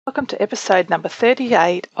Welcome to episode number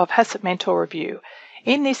 38 of HACCP Mentor Review.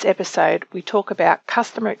 In this episode, we talk about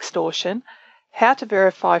customer extortion, how to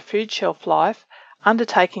verify food shelf life,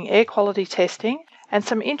 undertaking air quality testing, and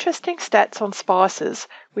some interesting stats on spices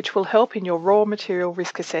which will help in your raw material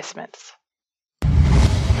risk assessments.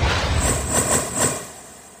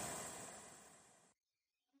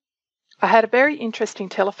 I had a very interesting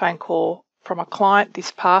telephone call from a client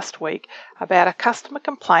this past week about a customer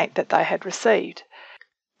complaint that they had received.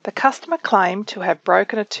 The customer claimed to have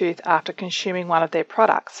broken a tooth after consuming one of their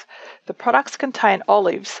products. The products contain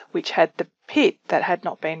olives which had the pit that had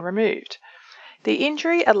not been removed. The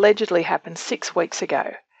injury allegedly happened 6 weeks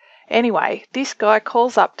ago. Anyway, this guy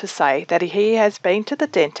calls up to say that he has been to the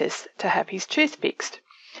dentist to have his tooth fixed.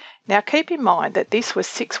 Now keep in mind that this was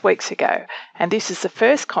 6 weeks ago, and this is the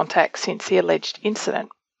first contact since the alleged incident.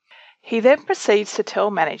 He then proceeds to tell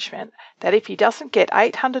management that if he doesn't get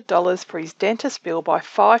 $800 for his dentist bill by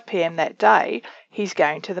 5 p.m. that day, he's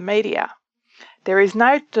going to the media. There is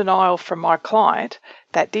no denial from my client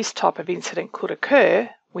that this type of incident could occur.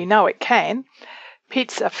 We know it can.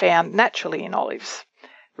 Pits are found naturally in olives.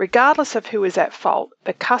 Regardless of who is at fault,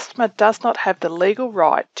 the customer does not have the legal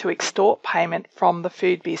right to extort payment from the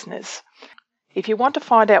food business. If you want to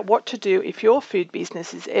find out what to do if your food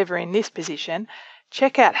business is ever in this position,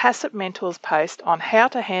 check out HACCP Mentor's post on how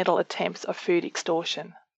to handle attempts of food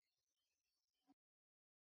extortion.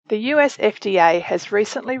 The US FDA has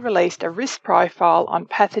recently released a risk profile on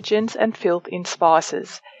pathogens and filth in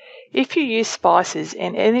spices. If you use spices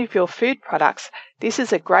in any of your food products, this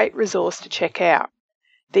is a great resource to check out.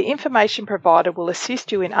 The information provided will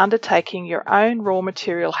assist you in undertaking your own raw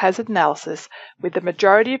material hazard analysis, with the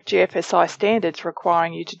majority of GFSI standards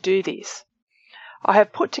requiring you to do this. I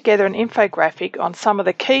have put together an infographic on some of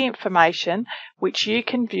the key information which you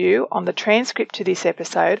can view on the transcript to this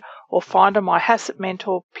episode or find on my HACCP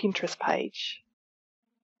Mentor Pinterest page.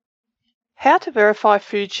 How to verify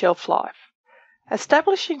food shelf life.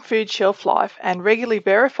 Establishing food shelf life and regularly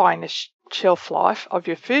verifying the shelf life of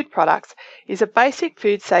your food products is a basic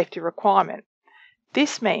food safety requirement.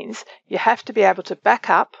 This means you have to be able to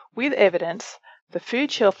back up with evidence the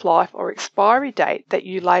food shelf life or expiry date that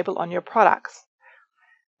you label on your products.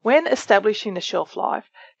 When establishing the shelf life,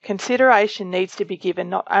 consideration needs to be given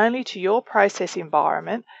not only to your process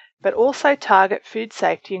environment, but also target food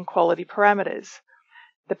safety and quality parameters.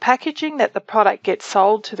 The packaging that the product gets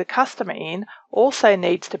sold to the customer in also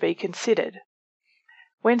needs to be considered.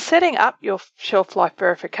 When setting up your shelf life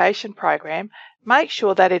verification program, make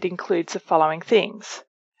sure that it includes the following things: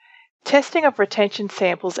 testing of retention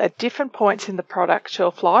samples at different points in the product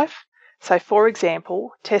shelf life. So, for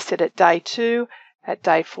example, test it at day 2, at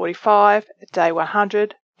day 45, at day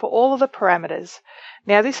 100, for all of the parameters.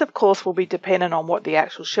 Now this of course will be dependent on what the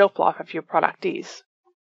actual shelf life of your product is.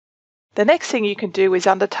 The next thing you can do is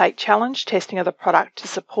undertake challenge testing of the product to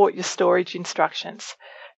support your storage instructions.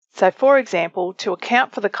 So for example, to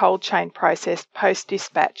account for the cold chain process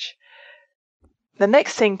post-dispatch. The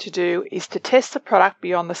next thing to do is to test the product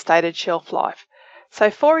beyond the stated shelf life.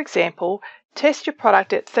 So for example, test your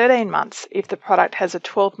product at 13 months if the product has a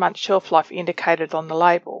 12-month shelf life indicated on the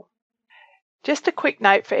label. Just a quick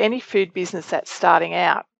note for any food business that's starting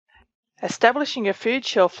out. Establishing a food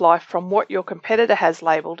shelf life from what your competitor has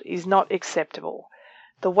labelled is not acceptable.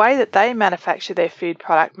 The way that they manufacture their food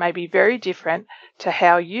product may be very different to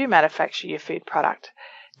how you manufacture your food product.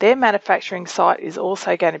 Their manufacturing site is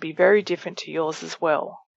also going to be very different to yours as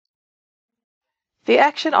well. The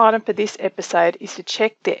action item for this episode is to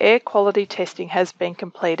check the air quality testing has been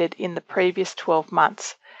completed in the previous 12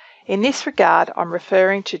 months. In this regard, I'm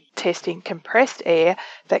referring to testing compressed air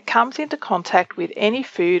that comes into contact with any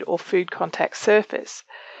food or food contact surface.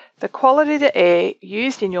 The quality of the air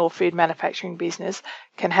used in your food manufacturing business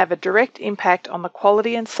can have a direct impact on the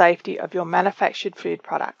quality and safety of your manufactured food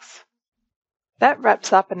products. That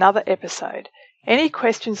wraps up another episode. Any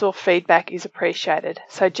questions or feedback is appreciated,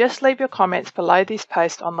 so just leave your comments below this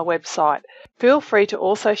post on the website. Feel free to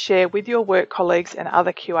also share with your work colleagues and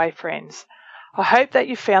other QA friends. I hope that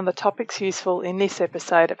you found the topics useful in this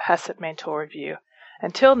episode of HACCP Mentor Review.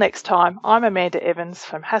 Until next time, I'm Amanda Evans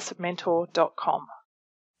from HACCPmentor.com.